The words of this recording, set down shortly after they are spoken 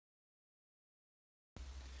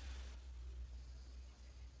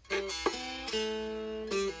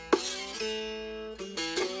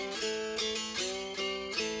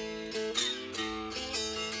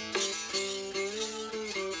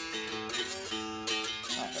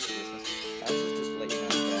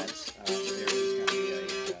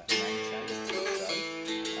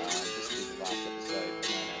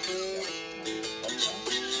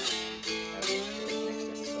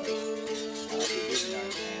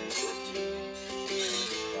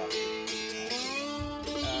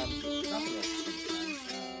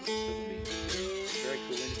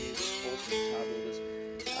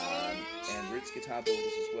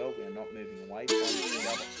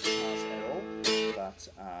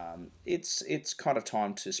it's kind of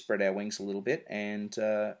time to spread our wings a little bit and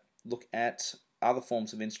look at other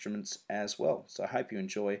forms of instruments as well. So I hope you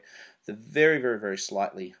enjoy the very, very, very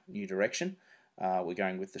slightly new direction we're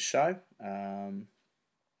going with the show.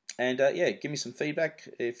 Give me some feedback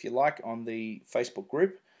if you like on the Facebook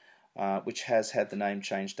group, which has had the name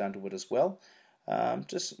change done to it as well.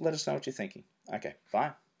 Just let us know what you're thinking. Okay,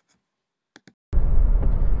 bye.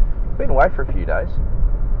 Been away for a few days.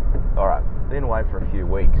 Alright, been away for a few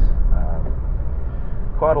weeks.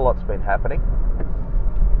 Quite a lot's been happening.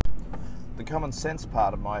 The common sense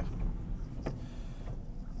part of my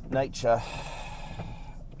nature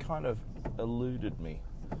kind of eluded me.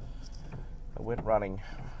 I went and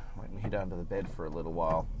hid under the bed for a little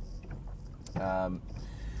while. So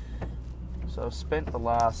I've spent the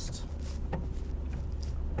last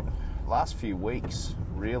few weeks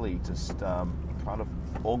really just kind of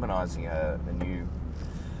organising a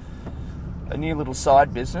new little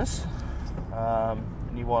side business, a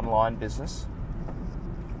new online business,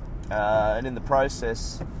 and in the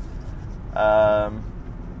process,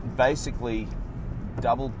 basically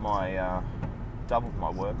doubled my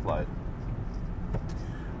workload.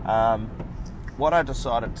 What I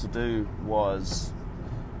decided to do was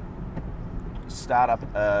start up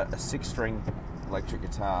a 6-string electric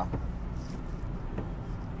guitar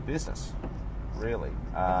business, really.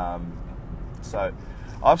 So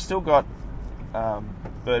I've still got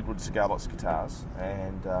Birdwood Cigar Box guitars,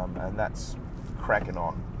 and that's cracking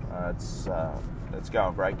on. It's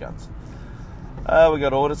going great guns. We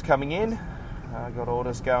got orders coming in, got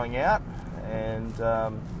orders going out, and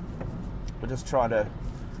we're just trying to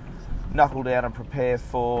knuckle down and prepare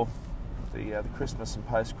for the Christmas and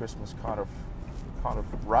post-Christmas kind of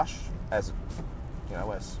rush as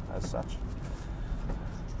such.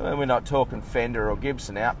 And we're not talking Fender or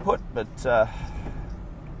Gibson output, but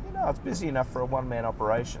it's busy enough for a one-man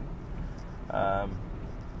operation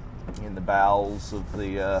in the bowels of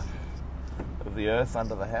the earth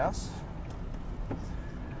under the house.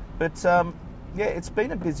 But it's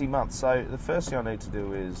been a busy month. So the first thing I need to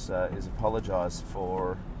do is apologise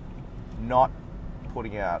for not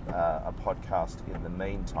putting out a podcast in the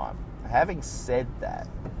meantime. Having said that,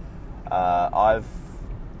 I've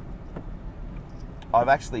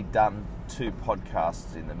actually done 2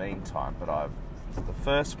 podcasts in the meantime, but the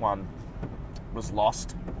first one was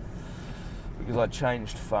lost because I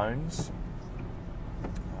changed phones.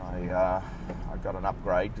 I got an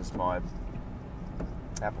upgrade because my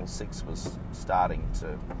Apple 6 was starting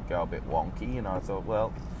to go a bit wonky, and I thought,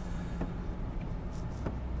 well,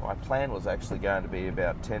 my plan was actually going to be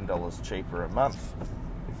about $10 cheaper a month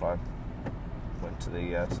if I went to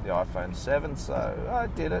the iPhone 7, so I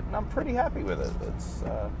did it, and I'm pretty happy with it. It's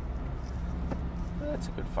a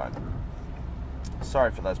good phone.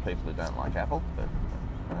 Sorry for those people who don't like Apple, but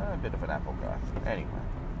I'm a bit of an Apple guy. Anyway,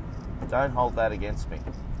 don't hold that against me.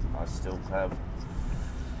 I still have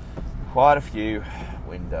quite a few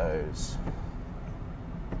Windows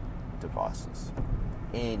devices.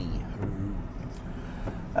 Anywho.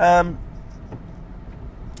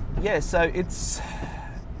 So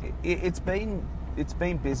it's been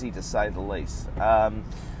busy, to say the least. The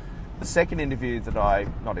second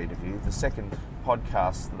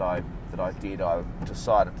podcast that I did, I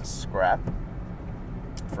decided to scrap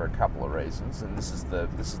for a couple of reasons, and this is the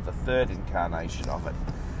third incarnation of it.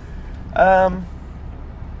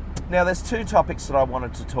 Now, there's 2 topics that I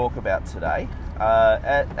wanted to talk about today.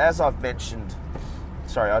 As I've mentioned,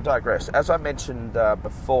 I digress. As I mentioned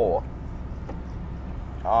before,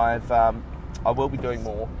 I will be doing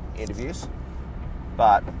more interviews,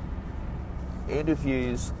 but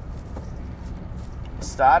interviews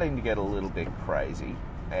starting to get a little bit crazy,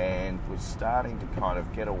 and we're starting to kind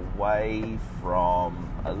of get away from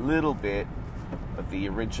a little bit of the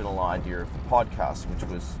original idea of the podcast, which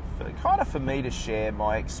was for me to share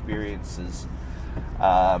my experiences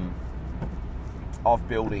of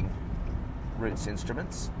building Roots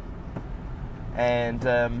instruments, and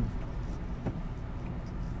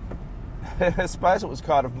I suppose it was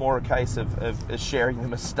kind of more a case of sharing the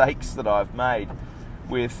mistakes that I've made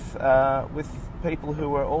with people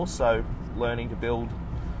who are also learning to build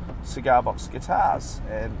cigar box guitars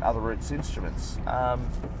and other Roots instruments.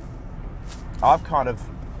 I've kind of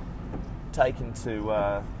taken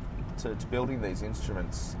to building these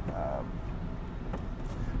instruments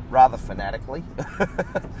rather fanatically,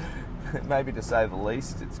 maybe to say the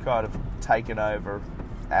least. It's kind of taken over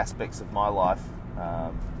aspects of my life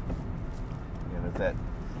that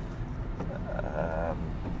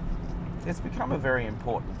it's become a very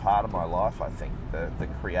important part of my life. I think the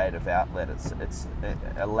creative outlet, it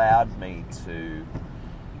allowed me to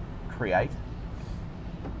create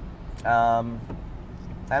And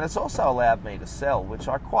it's also allowed me to sell, which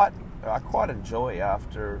I quite enjoy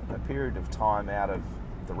after a period of time out of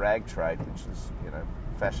the rag trade, which is,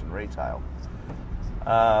 fashion retail.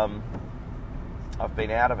 I've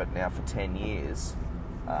been out of it now for 10 years.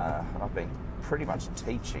 I've been pretty much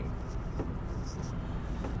teaching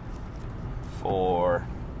for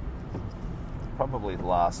probably the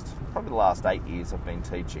last 8 years. I've been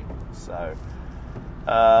teaching. So,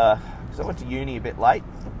 because I went to uni a bit late.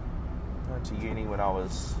 I went to uni when I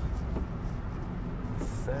was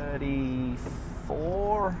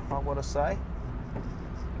 34, I want to say,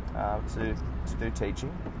 to do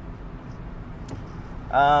teaching.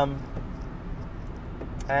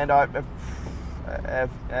 And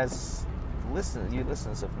as you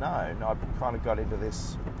listeners have known, I kind of got into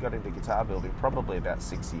guitar building probably about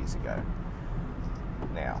 6 years ago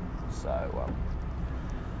now. So,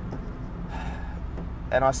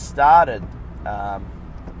 and I started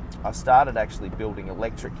actually building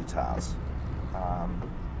electric guitars.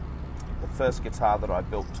 The first guitar that I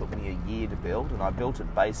built took me a year to build, and I built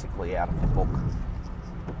it basically out of a book.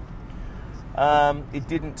 It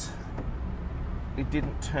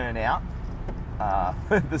didn't turn out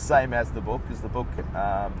the same as the book, because the book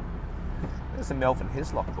it's a Melvin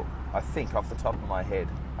Hislop book, I think, off the top of my head.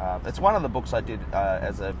 It's one of the books I did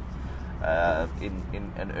in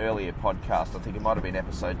an earlier podcast. I think it might have been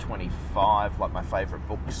episode 25, like my favourite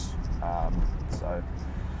books. So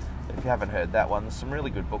if you haven't heard that one, there's some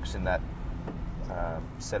really good books in that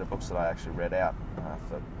set of books that I actually read out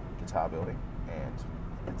for guitar building and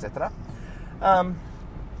etc. But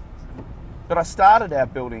I started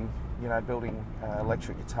out building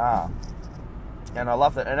electric guitar, and I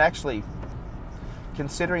loved it. And actually,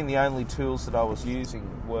 considering the only tools that I was using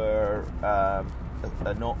were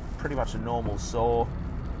pretty much a normal saw,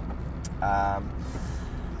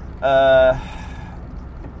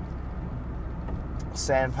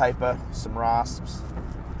 sandpaper, some rasps.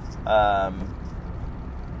 I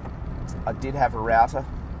did have a router.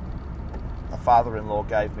 My father-in-law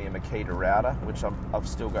gave me a Makita router, which I've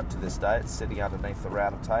still got to this day. It's sitting underneath the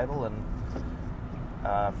router table, and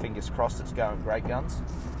fingers crossed it's going great guns.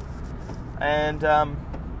 And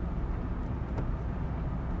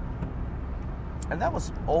that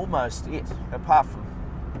was almost it, apart from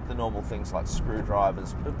the normal things like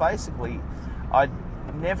screwdrivers. But basically, I'd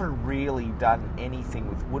never really done anything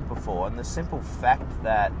with wood before, and the simple fact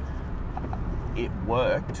that it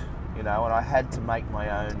worked, and I had to make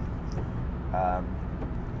my own. I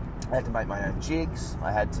had to make my own jigs.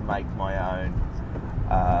 I had to make my own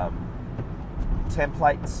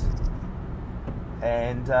templates,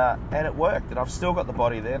 and it worked. And I've still got the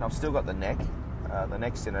body there, and I've still got the neck. The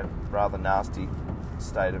neck's in a rather nasty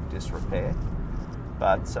state of disrepair.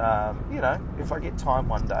 But if I get time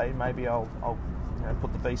one day, maybe I'll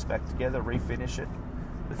put the beast back together, refinish it.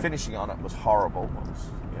 The finishing on it was horrible. It was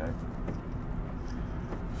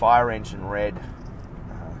fire engine red.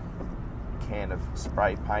 Can of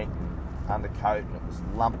spray paint and undercoat, and it was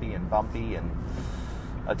lumpy and bumpy, and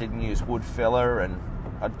I didn't use wood filler, and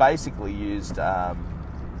I'd basically used an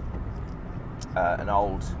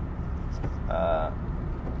old I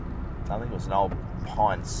think it was an old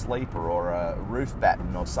pine sleeper or a roof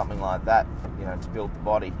batten or something like that, to build the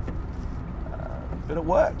body, but it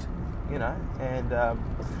worked, and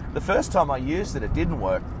the first time I used it, it didn't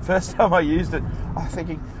work. First time I used it, I was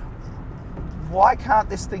thinking, why can't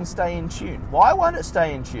this thing stay in tune? Why won't it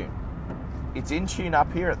stay in tune? It's in tune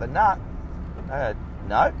up here at the nut.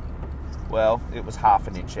 No. Well, it was half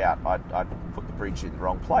an inch out. I'd put the bridge in the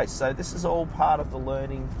wrong place. So this is all part of the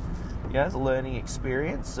learning, the learning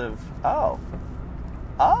experience of,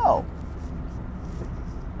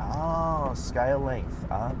 scale length.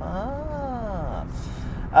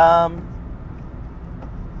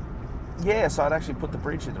 So I'd actually put the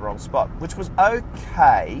bridge in the wrong spot, which was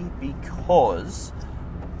okay because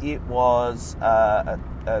it was a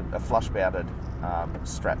flush-mounted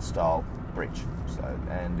Strat style bridge.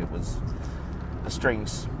 And it was, the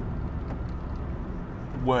strings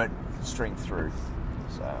weren't string through,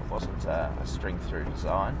 so it wasn't a string through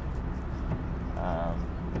design.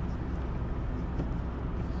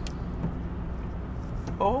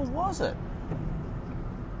 Or was it?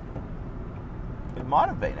 It might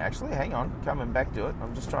have been, actually. Hang on, coming back to it.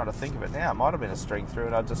 I'm just trying to think of it now. It might have been a string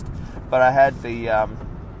through, and but I had the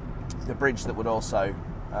bridge that would also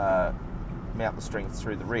mount the strings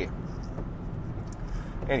through the rear.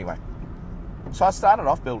 Anyway, so I started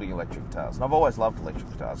off building electric guitars, and I've always loved electric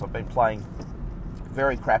guitars. I've been playing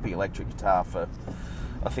very crappy electric guitar for,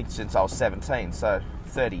 I think, since I was 17, so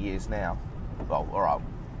 30 years now. Well, all right,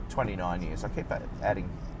 29 years. I keep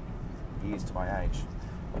adding years to my age.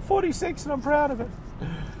 I'm 46 and I'm proud of it.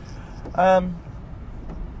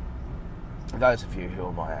 Those of you who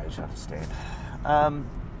are my age understand.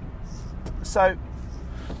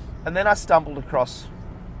 And then I stumbled across,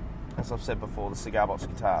 as I've said before, the Cigar Box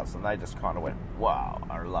guitars, and they just kind of went, wow,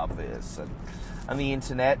 I love this. And the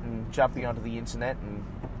internet, and jumping onto the internet,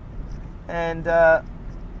 and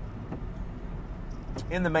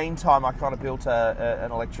in the meantime, I kind of built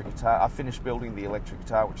an electric guitar. I finished building the electric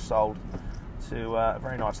guitar, which sold to a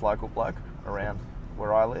very nice local bloke around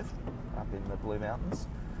where I live, up in the Blue Mountains.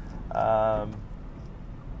 Now,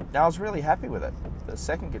 I was really happy with it. The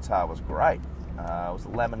second guitar was great. It was a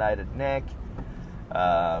laminated neck.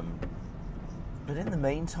 But in the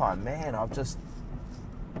meantime, man,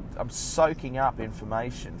 I'm soaking up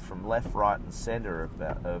information from left, right, and centre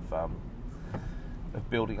of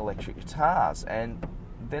building electric guitars, and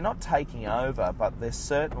they're not taking over, but they're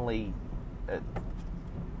certainly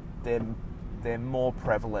they're more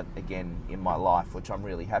prevalent again in my life, which I'm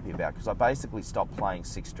really happy about, because I basically stopped playing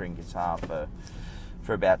six-string guitar for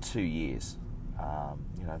about 2 years.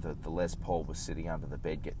 The Les Paul was sitting under the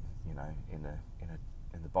bed, in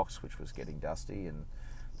the box, which was getting dusty, and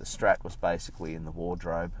the Strat was basically in the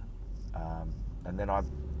wardrobe. And then I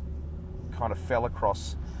kind of fell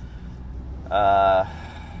across. I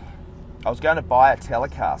was going to buy a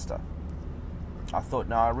Telecaster. I thought,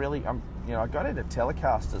 no, I got into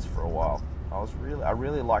Telecasters for a while. I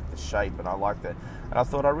really liked the shape, and I liked it, and I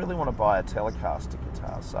thought I really want to buy a Telecaster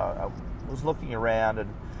guitar. So I was looking around,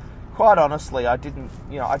 and quite honestly, I didn't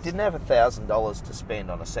have $1,000 to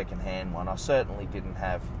spend on a second-hand one. I certainly didn't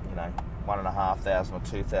have $1,500 or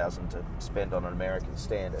 $2,000 to spend on an American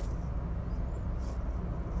Standard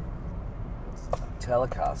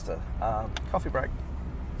Telecaster. Coffee break.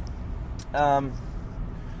 And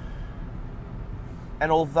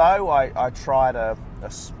although I tried a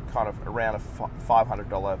kind of around a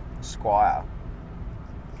 $500 Squier,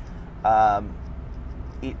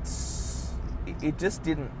 it just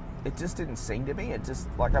didn't sing to me. It just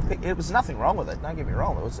it was nothing wrong with it. Don't get me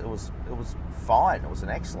wrong. It was fine. It was an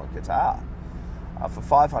excellent guitar. For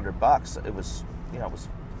 $500, it was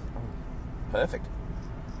perfect.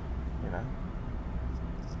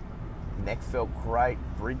 Neck felt great,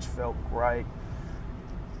 bridge felt great,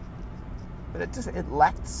 but it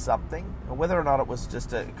lacked something. Whether or not it was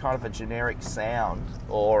just a kind of a generic sound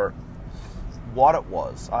or what it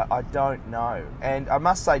was, I don't know. And I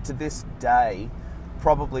must say, to this day,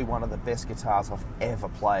 probably one of the best guitars I've ever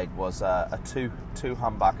played was a two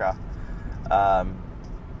humbucker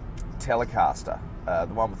Telecaster,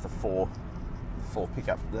 the one with the four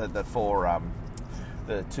pickup,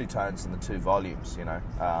 the two tones and the two volumes.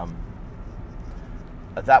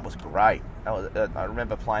 That was great. I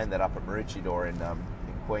remember playing that up at Maroochydore in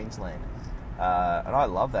Queensland, and I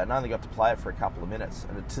love that. And I only got to play it for a couple of minutes,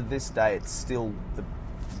 and to this day, it's still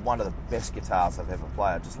one of the best guitars I've ever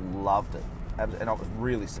played. I just loved it, and I was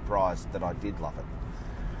really surprised that I did love it.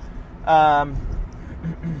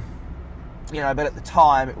 But at the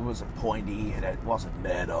time, it wasn't pointy and it wasn't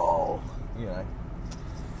metal.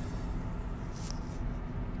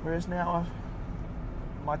 Whereas now,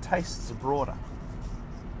 my tastes are broader.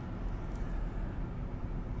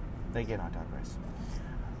 Again, I digress.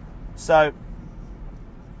 So,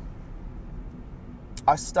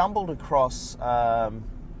 I stumbled across. I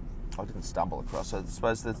didn't stumble across. I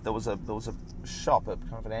suppose there was a shop, a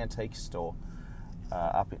kind of an antique store,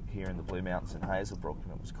 up here in the Blue Mountains in Hazelbrook,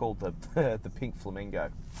 and it was called the Pink Flamingo.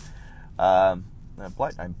 A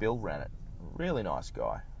bloke named Bill ran it. Really nice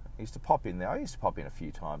guy. He used to pop in there. I used to pop in a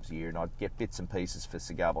few times a year, and I'd get bits and pieces for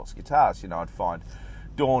Cigar Box guitars. I'd find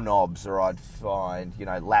doorknobs, or I'd find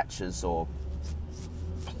latches or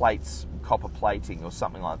plates, copper plating or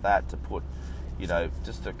something like that to put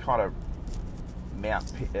just to kind of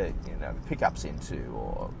mount the pickups into,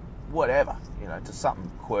 or whatever, to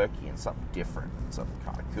something quirky and something different and something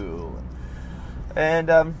kind of cool, and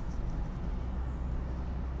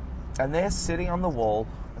there, sitting on the wall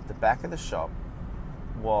at the back of the shop,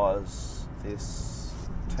 was this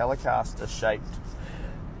Telecaster shaped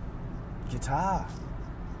guitar.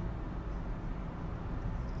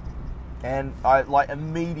 And I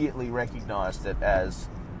immediately recognised it as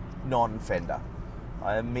non-Fender.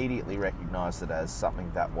 I immediately recognised it as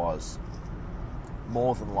something that was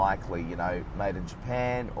more than likely, made in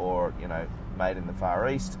Japan or, made in the Far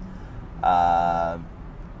East. And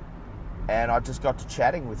I just got to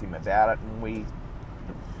chatting with him about it,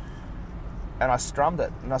 and I strummed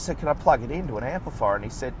it. And I said, can I plug it into an amplifier? And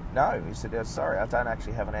he said, no. He said, sorry, I don't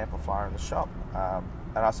actually have an amplifier in the shop.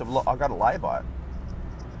 And I said, well, look, I've got to lay by it.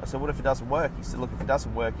 I said, what if it doesn't work? He said, look, if it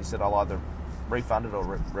doesn't work, he said, I'll either refund it or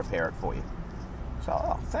repair it for you. So,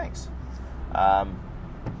 oh, thanks.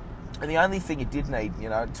 And the only thing it did need,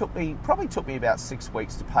 it probably took me about 6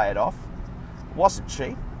 weeks to pay it off. It wasn't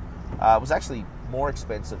cheap. It was actually more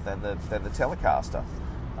expensive than the Telecaster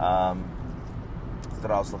that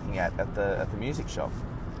I was looking at the music shop.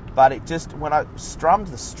 But it just, when I strummed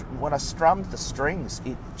the strings,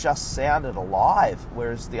 it just sounded alive.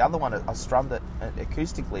 Whereas the other one, I strummed it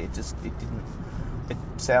acoustically. It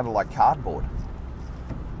sounded like cardboard.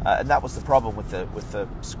 And that was the problem with the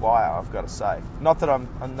Squier, I've got to say. Not that I'm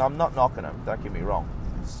not knocking them. Don't get me wrong.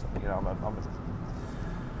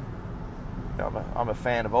 I'm a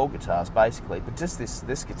fan of all guitars basically, but just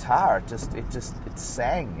this guitar, it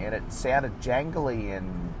sang and it sounded jangly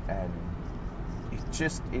and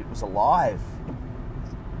it was alive,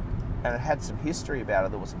 and it had some history about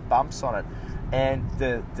it. There was some bumps on it, and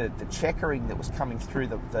the checkering that was coming through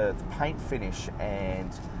the paint finish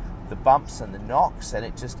and the bumps and the knocks, and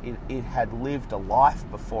it had lived a life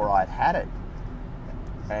before I'd had it,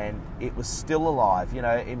 and it was still alive.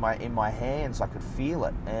 In my hands, I could feel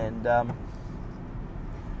it, and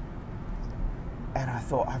I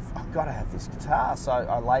thought, I've got to have this guitar. So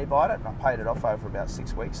I lay by it, and I paid it off over about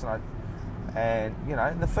 6 weeks, and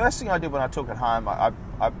the first thing I did when I took it home, I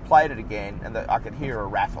played it again, and I could hear a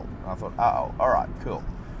rattle. And I thought, oh, all right, cool.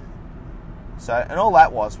 So, and all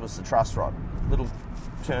that was the truss rod. Little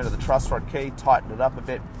turn of the truss rod key, tightened it up a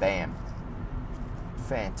bit, bam.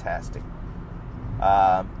 Fantastic.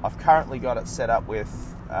 I've currently got it set up with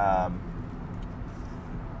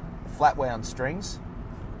flat wound strings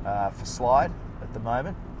for slide at the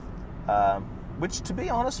moment, which, to be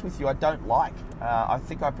honest with you, I don't like. I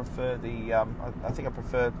think I prefer the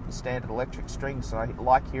standard electric strings, and I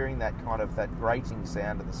like hearing that grating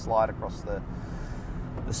sound of the slide across the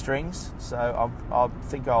strings. So I'll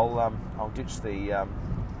ditch the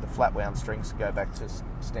flat wound strings and go back to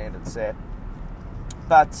standard set.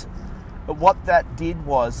 But what that did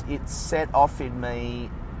was it set off in me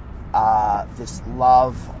this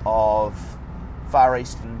love of Far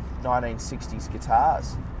Eastern 1960s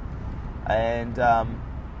guitars. And I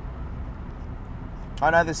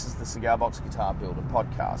know this is the Cigar Box Guitar Builder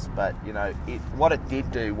podcast, but what it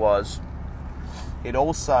did do was it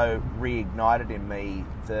also reignited in me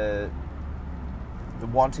the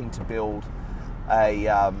wanting to build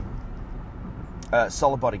a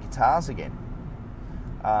solid body guitars again.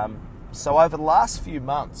 So over the last few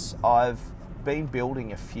months, I've been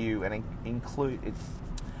building a few and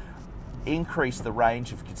increase the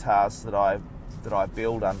range of guitars that I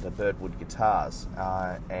build under Birdwood Guitars,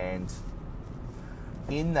 and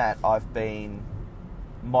in that I've been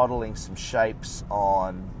modelling some shapes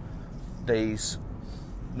on these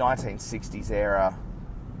 1960s era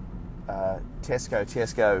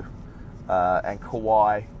Tesco and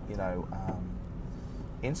Kawai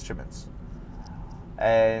instruments,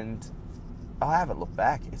 and I haven't looked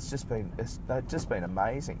back. They've just been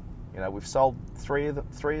amazing. We've sold three of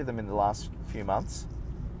them in the last few months.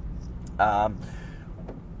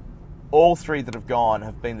 All three that have gone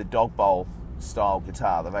have been the dog bowl style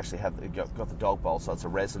guitar. They've actually got the dog bowl, so it's a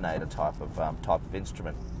resonator type of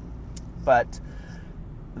instrument. But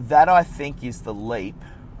that, I think, is the leap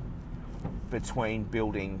between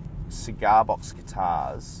building cigar box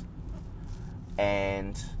guitars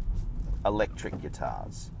and electric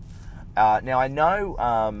guitars. Now I know,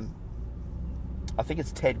 I think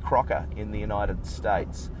it's Ted Crocker in the United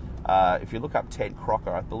States. If you look up Ted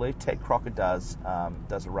Crocker, I believe Ted Crocker does a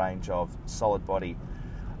range of solid body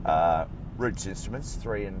roots instruments,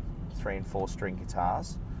 3 and 4 string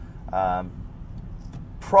guitars.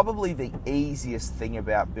 Probably the easiest thing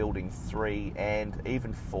about building 3 and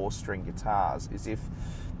even 4 string guitars is if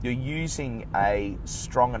you're using a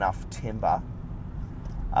strong enough timbre,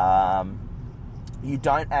 you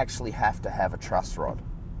don't actually have to have a truss rod.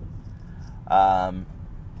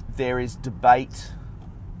 There is debate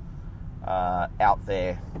out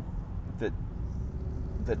there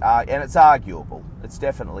and it's arguable. It's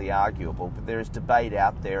definitely arguable, but there is debate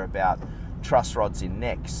out there about truss rods in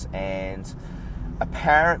necks, and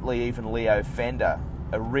apparently even Leo Fender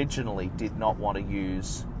originally did not want to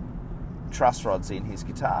use truss rods in his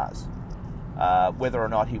guitars. Whether or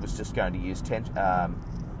not he was just going to use tension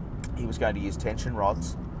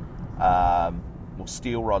rods, or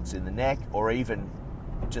steel rods in the neck, or even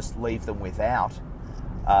just leave them without.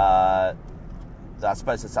 I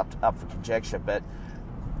suppose it's up for conjecture, but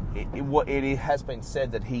it has been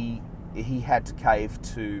said that he had to cave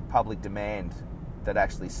to public demand that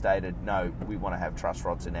actually stated, no, we want to have truss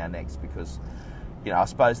rods in our necks, because I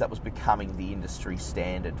suppose that was becoming the industry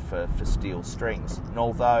standard for steel strings. And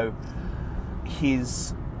although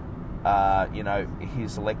his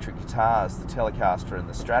his electric guitars, the Telecaster and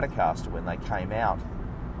the Stratocaster, when they came out,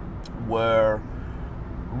 were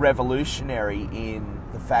revolutionary in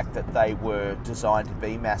the fact that they were designed to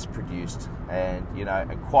be mass produced, and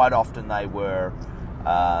quite often they were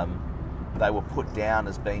put down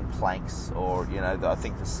as being planks, or I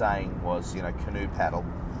think the saying was canoe paddle.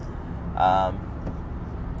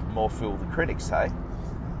 More fool the critics, hey.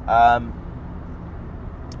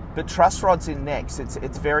 But truss rods in necks,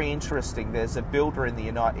 it's very interesting. There's a builder in the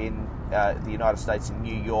United States, in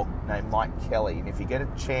New York, named Mike Kelly, and if you get a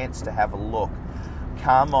chance to have a look,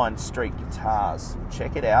 Carmine Street Guitars,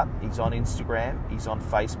 check it out. He's on Instagram, he's on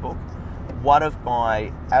Facebook. One of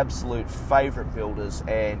my absolute favourite builders,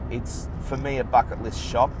 and it's for me a bucket list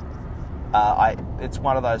shop. It's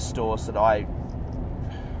one of those stores that I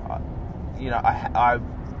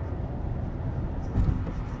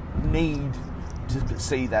need to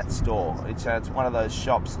see that store. It's one of those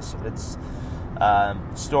shops. It's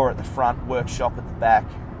store at the front, workshop at the back,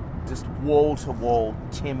 just wall to wall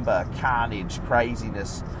timber, carnage,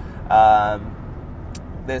 craziness.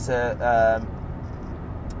 There's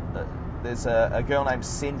a girl named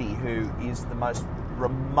Cindy who is the most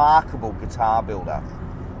remarkable guitar builder.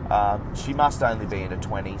 She must only be in her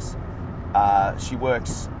 20s. She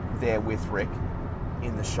works there with Rick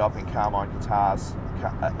in the shop in Carmine Guitars.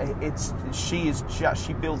 She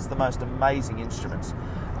builds the most amazing instruments,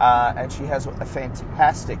 and she has a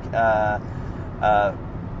fantastic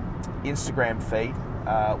Instagram feed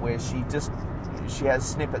where she has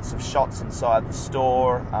snippets of shots inside the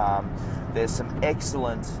store. There's some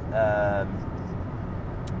excellent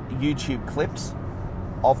YouTube clips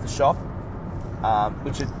of the shop,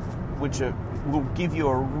 which will give you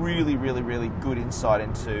a really, really, really good insight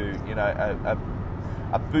into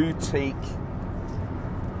a boutique,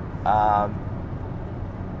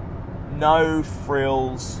 no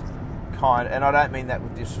frills kind, and I don't mean that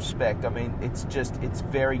with disrespect. I mean it's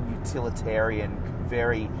very utilitarian,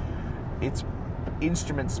 it's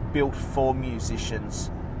instruments built for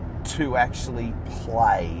musicians to actually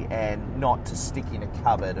play and not to stick in a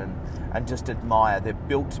cupboard and just admire. They're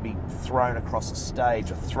built to be thrown across a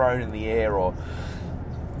stage or thrown in the air, or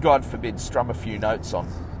God forbid strum a few notes on.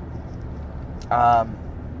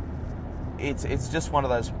 It's just one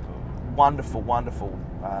of those wonderful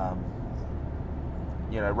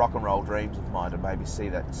rock and roll dreams of mine to maybe see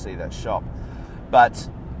that shop. But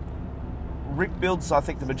Rick builds, I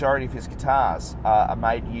think, the majority of his guitars are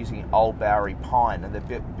made using old Bowery pine, and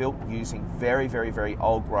they're built using very, very, very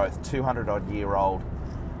old growth, 200-odd-year-old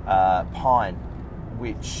pine,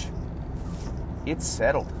 which it's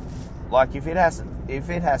settled. Like if it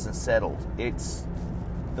hasn't settled, it's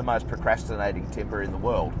the most procrastinating timber in the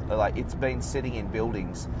world. Like it's been sitting in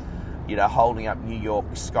buildings, holding up the New York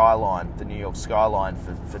skyline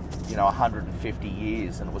for 150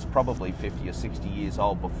 years, and it was probably 50 or 60 years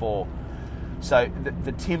old before. So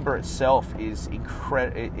the timber itself is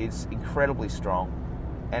incredibly strong,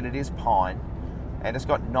 and it is pine, and it's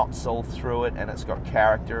got knots all through it, and it's got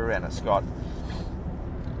character, and it's got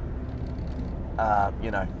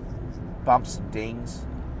bumps and dings,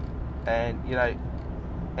 and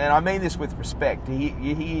and I mean this with respect.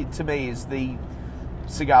 He to me is the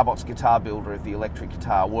cigar box guitar builder of the electric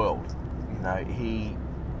guitar world. He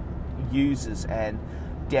uses and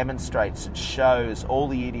demonstrates and shows all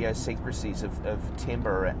the idiosyncrasies of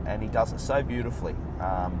timber, and he does it so beautifully.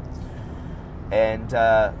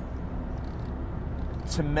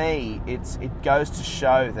 To me, it goes to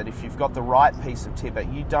show that if you've got the right piece of timber,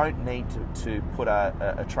 you don't need to put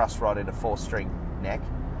a truss rod in a 4-string neck.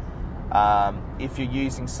 If you're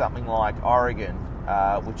using something like Oregon,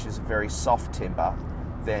 which is a very soft timber,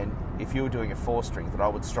 then if you were doing a 4-string, that I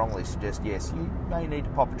would strongly suggest, yes, you may need to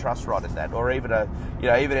pop a truss rod in that, or even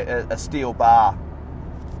a steel bar,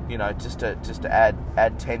 just to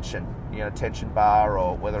add tension, tension bar,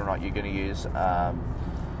 or whether or not you're going to use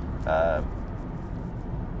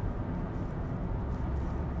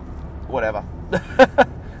whatever,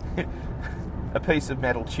 a piece of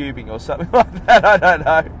metal tubing or something like that. I don't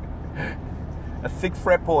know. A thick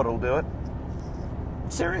fretboard will do it.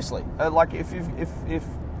 Seriously, like if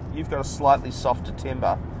you've got a slightly softer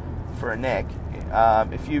timber for a neck,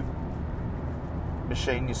 if you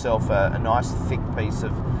machine yourself a nice thick piece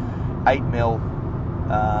of 8mm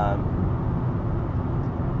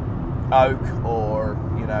oak, or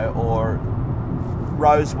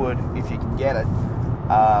rosewood, if you can get it,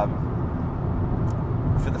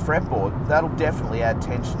 for the fretboard, that'll definitely add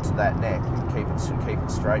tension to that neck and keep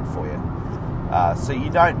it straight for you. So you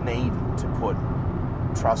don't need to put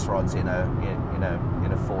truss rods in a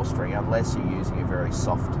 4-string unless you're using a very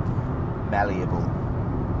soft, malleable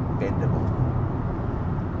bendable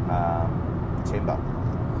timber.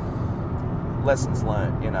 Lessons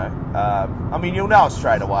learned, you know. I mean, you'll know it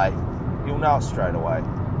straight away.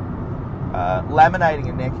 Laminating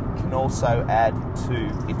a neck can also add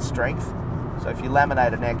to its strength. So if you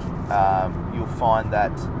laminate a neck, you'll find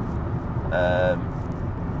that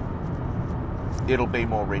it'll be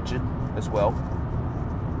more rigid as well,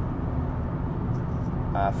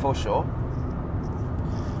 for sure.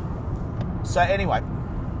 So anyway,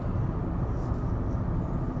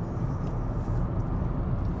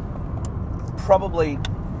 probably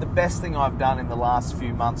the best thing I've done in the last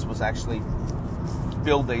few months was actually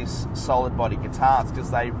build these solid body guitars,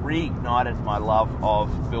 because they reignited my love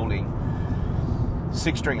of building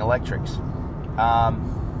 6-string electrics.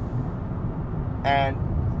 And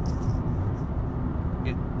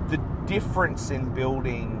the difference in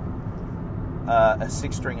building a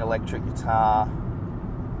 6-string electric guitar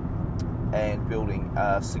and building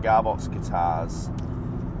cigar box guitars,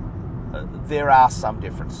 there are some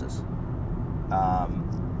differences.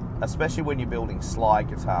 Especially when you're building slide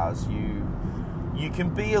guitars, you can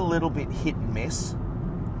be a little bit hit and miss,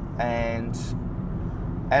 and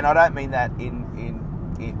I don't mean that in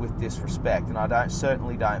with disrespect, and I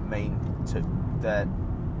certainly don't mean that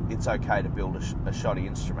it's okay to build a shoddy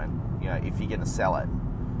instrument, you know, if you're going to sell it.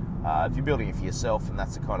 If you're building it for yourself and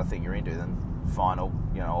that's the kind of thing you're into, then fine, all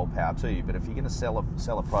power to you. But if you're going to sell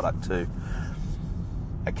a product to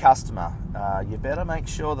a customer, you better make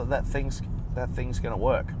sure that thing's going to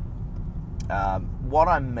work. What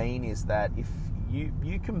I mean is that if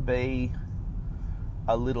you can be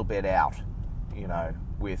a little bit out, you know,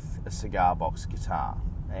 with a cigar box guitar,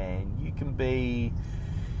 and you can be,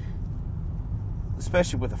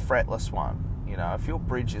 especially with a fretless one, you know, if your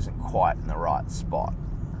bridge isn't quite in the right spot,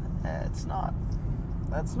 that's not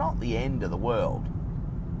the end of the world.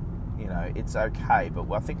 You know, it's okay.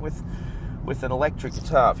 But I think with an electric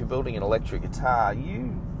guitar, if you're building an electric guitar,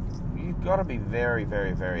 you've got to be very,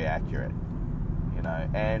 very, very accurate. You know,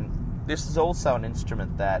 and this is also an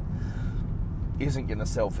instrument that isn't going to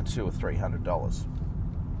sell for $200 or $300.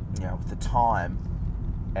 You know, with the time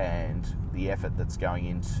and the effort that's going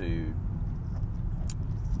into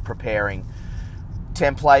preparing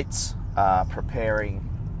templates,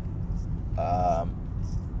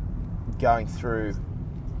 going through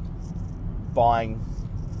buying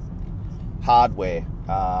hardware,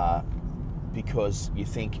 because you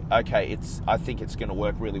think, okay, I think it's going to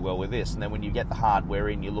work really well with this, and then when you get the hardware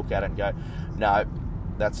in, you look at it and go, no,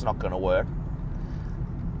 that's not going to work.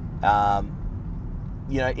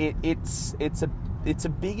 You know, it's a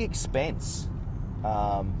big expense.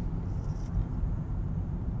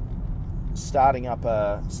 Starting up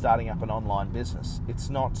an online business, it's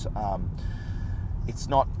not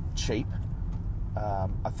cheap.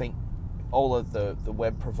 I think all of the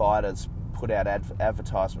web providers put out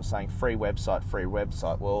advertisements saying free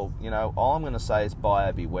website. Well, you know, all I'm going to say is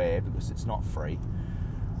buyer beware, because it's not free.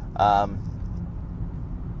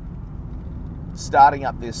 Starting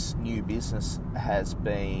up this new business has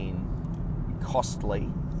been costly,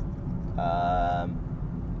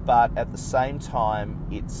 but at the same time,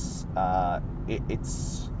 it's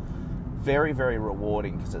very, very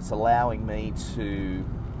rewarding, because it's allowing me to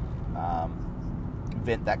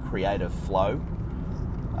vent that creative flow.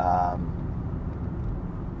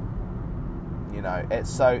 You know,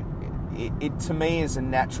 so it to me is a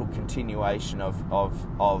natural continuation of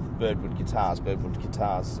Birdwood guitars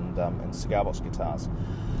and cigar box guitars.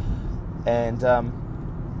 And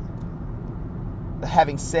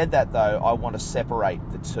having said that, though, I want to separate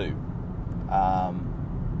the two.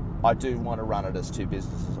 I do want to run it as two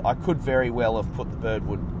businesses. I could very well have put the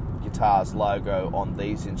Birdwood Guitars logo on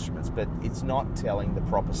these instruments, but it's not telling the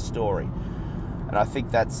proper story. And I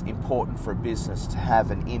think that's important for a business, to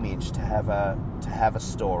have an image, to have a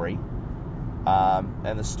story.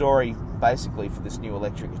 And the story, basically, for this new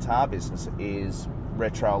electric guitar business is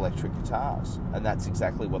retro electric guitars, and that's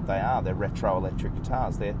exactly what they are. They're retro electric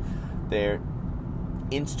guitars. They're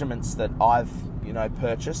instruments that I've, you know,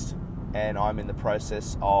 purchased, and I'm in the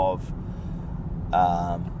process of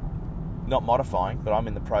not modifying, but I'm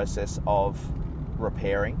in the process of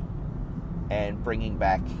repairing and bringing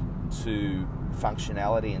back to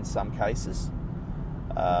functionality in some cases,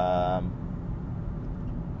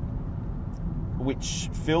 which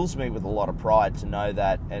fills me with a lot of pride to know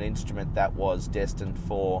that an instrument that was destined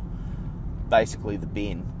for basically the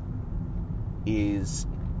bin is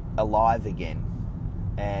alive again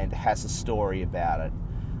and has a story about it.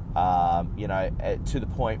 You know, to the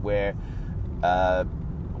point where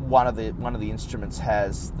one of the instruments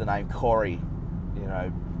has the name Corey, you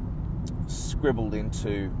know, scribbled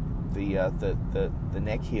into the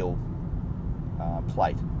neck heel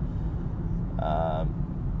plate. Now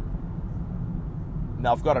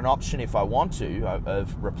I've got an option if I want to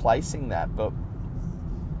of replacing that, but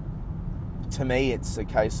to me it's a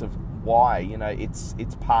case of why.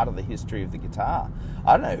 It's part of the history of the guitar.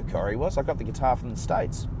 I don't know who Corey was. I got the guitar from the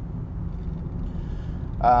States.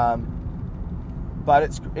 But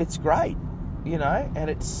it's great, and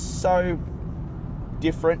it's so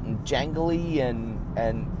different and jangly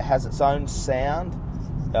and has its own sound.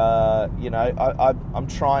 I'm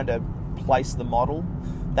trying to place the model.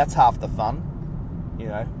 That's half the fun.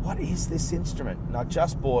 What is this instrument? And I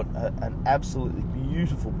just bought an absolutely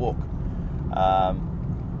beautiful book,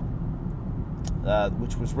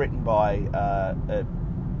 which was written by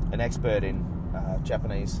an expert in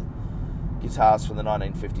Japanese guitars from the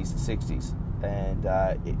 1950s and 60s. And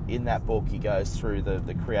in that book, he goes through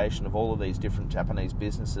the creation of all of these different Japanese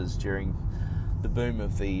businesses during the boom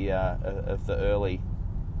of the early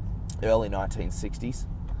 1960s,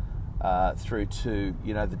 through to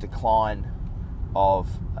the decline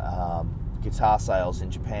of guitar sales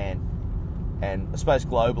in Japan, and I suppose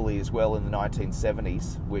globally as well in the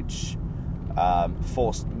 1970s, which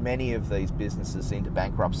forced many of these businesses into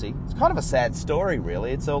bankruptcy. It's kind of a sad story,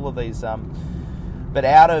 really. It's all of these, but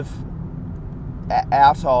out of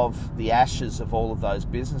the ashes of all of those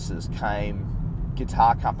businesses came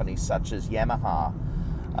guitar companies such as Yamaha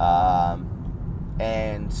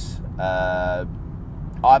and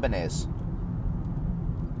Ibanez,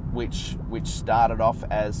 which started off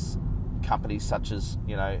as companies such as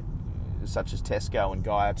Tesco and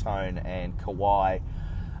Guiatone and Kawai.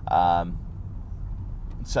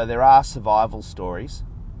 So there are survival stories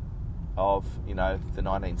of the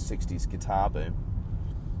 1960s guitar boom,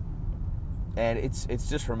 and it's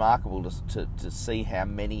just remarkable to see how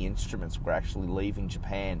many instruments were actually leaving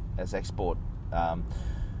Japan as export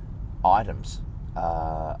items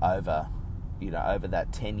over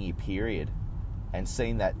that 10-year period, and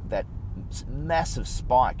seeing that massive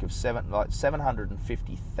spike of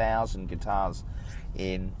 750,000 guitars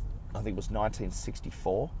in, I think it was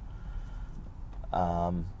 1964.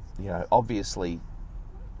 Obviously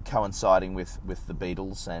coinciding with the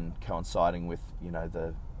Beatles and coinciding with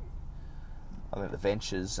the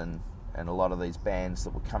Ventures and a lot of these bands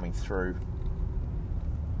that were coming through,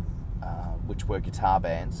 which were guitar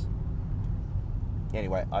bands.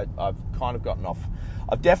 Anyway, I've kind of gotten off.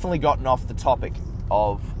 I've definitely gotten off the topic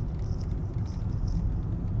of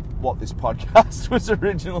what this podcast was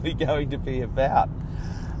originally going to be about.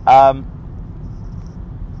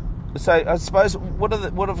 So I suppose what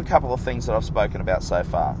are the couple of things that I've spoken about so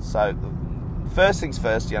far? So first things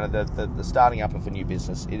first, the starting up of a new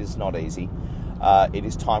business, it is not easy. It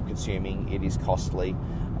is time consuming. It is costly,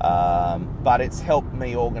 but it's helped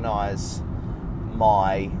me organise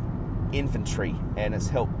my inventory, and it's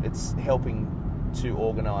helping to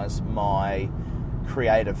organise my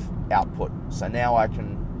creative output. So now I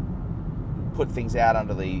can put things out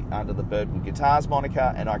under the Birdwood Guitars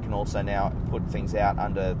moniker, and I can also now put things out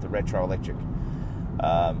under the Retro Electric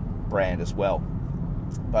brand as well,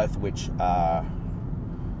 both of which are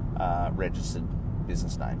registered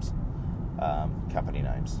business names, company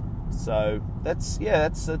names. So it's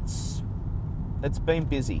been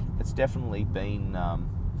busy. It's definitely been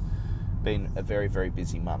a very, very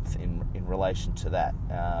busy month in relation to that,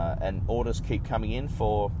 and orders keep coming in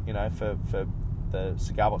for the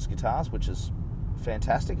Cigar Box guitars, which is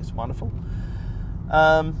fantastic. It's wonderful.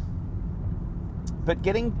 But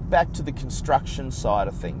getting back to the construction side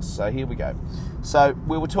of things, so here we go. So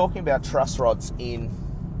we were talking about truss rods in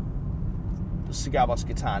the Cigar Box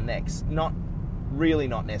guitar necks. Not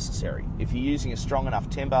necessary. If you're using a strong enough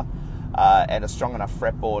timber and a strong enough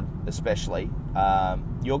fretboard especially,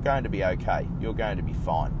 you're going to be okay. You're going to be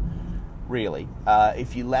fine, really.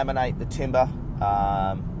 If you laminate the timber,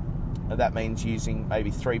 that means using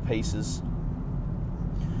maybe 3 pieces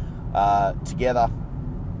together,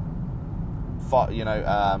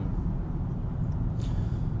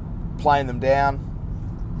 playing them down,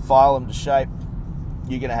 file them to shape.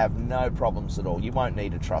 You're going to have no problems at all. You won't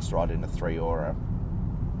need a truss rod in a 3 or a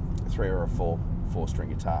 4-string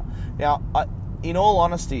guitar. Now, in all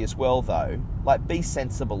honesty as well, though, be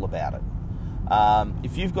sensible about it.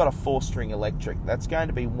 If you've got a 4-string electric, that's going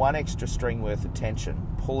to be 1 extra string worth of tension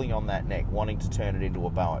pulling on that neck, wanting to turn it into a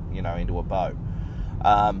bow.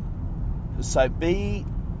 So be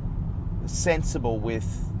sensible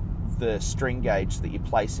with the string gauge that you're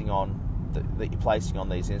placing on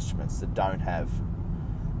these instruments that don't have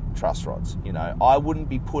truss rods. I wouldn't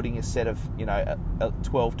be putting a set of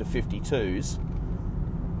 12 to 52s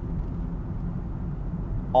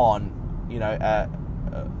on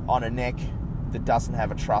on a neck that doesn't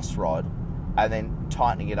have a truss rod, and then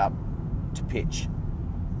tightening it up to pitch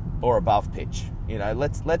or above pitch.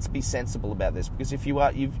 Let's be sensible about this, because if you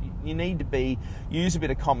are, you need to use a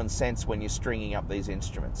bit of common sense when you're stringing up these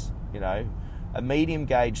instruments. A medium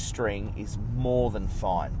gauge string is more than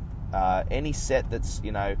fine. Any set that's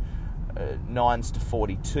 9s to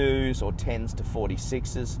 42s or 10s to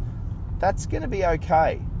 46s, that's going to be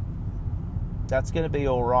okay. That's going to be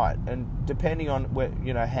all right. And depending on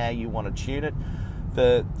how you want to tune it,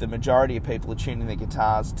 the majority of people are tuning their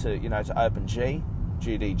guitars to open G,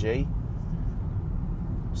 GDG.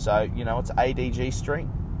 So it's ADG string.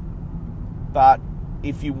 But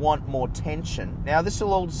if you want more tension, now this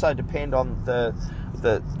will also depend on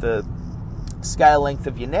the scale length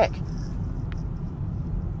of your neck.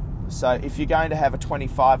 So if you're going to have a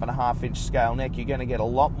 25.5 inch scale neck, you're going to get a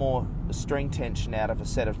lot more string tension out of a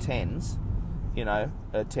set of 10s,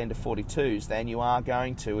 a 10 to 42s, than you are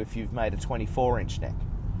going to if you've made a 24 inch neck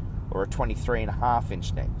or a 23.5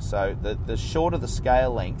 inch neck. So the shorter the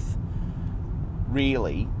scale length,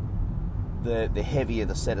 really, the heavier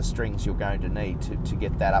the set of strings you're going to need to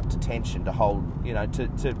get that up to tension, to hold,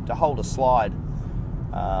 to hold a slide,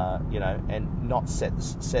 and not set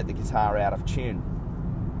the guitar out of tune.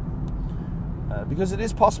 Because it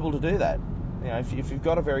is possible to do that. If you've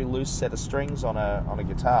got a very loose set of strings on a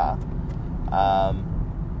guitar,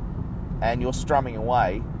 and you're strumming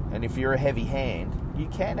away, and if you're a heavy hand, you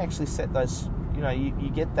can actually set those.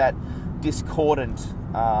 You get that discordant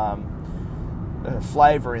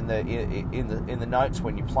flavour in the notes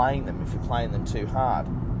when you're playing them, if you're playing them too hard.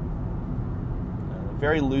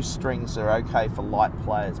 Very loose strings are okay for light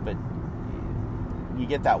players, but you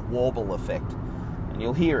get that warble effect, and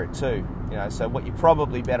you'll hear it too. So what you're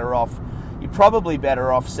probably better off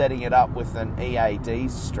setting it up with an EAD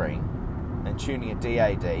string and tuning a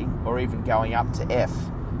DAD, or even going up to F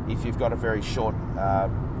if you've got a very short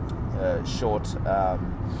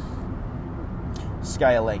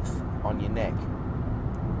scale length on your neck.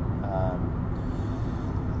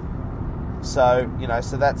 So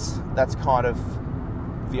that's kind of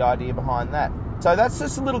the idea behind that. So that's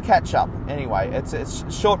just a little catch up. Anyway, it's a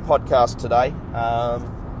short podcast today.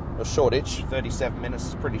 Or shortish, 37 minutes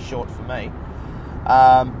is pretty short for me.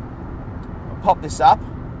 I'll pop this up,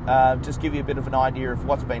 just give you a bit of an idea of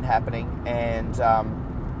what's been happening, and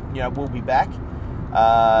we'll be back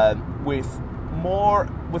with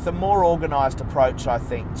a more organised approach, I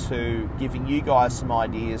think, to giving you guys some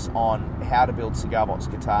ideas on how to build cigar box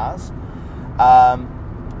guitars.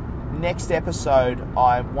 Next episode,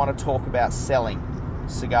 I want to talk about selling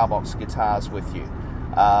cigar box guitars with you.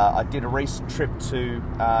 I did a recent trip to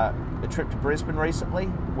Brisbane recently,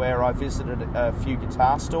 where I visited a few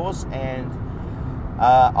guitar stores, and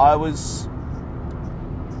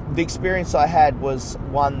the experience I had was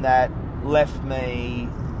one that left me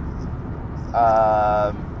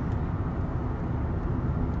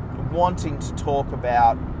wanting to talk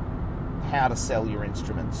about how to sell your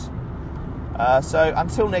instruments. So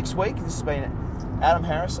until next week, this has been Adam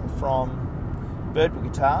Harrison from Birdwood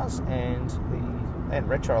Guitars and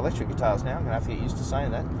Retro Electric Guitars now. I'm going to have to get used to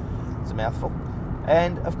saying that. It's a mouthful.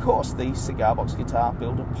 And, of course, the Cigar Box Guitar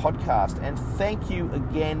Builder podcast. And thank you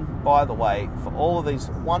again, by the way, for all of these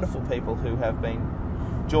wonderful people who have been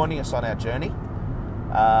joining us on our journey.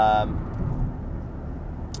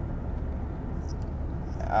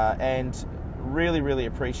 And really, really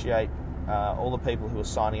appreciate all the people who are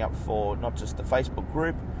signing up for not just the Facebook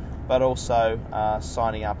group, but also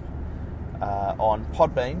signing up on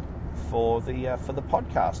Podbean for the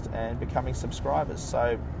podcast and becoming subscribers.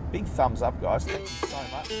 So big thumbs up, guys. Thank you so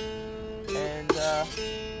much. And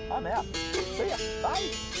I'm out. See ya.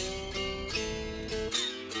 Bye.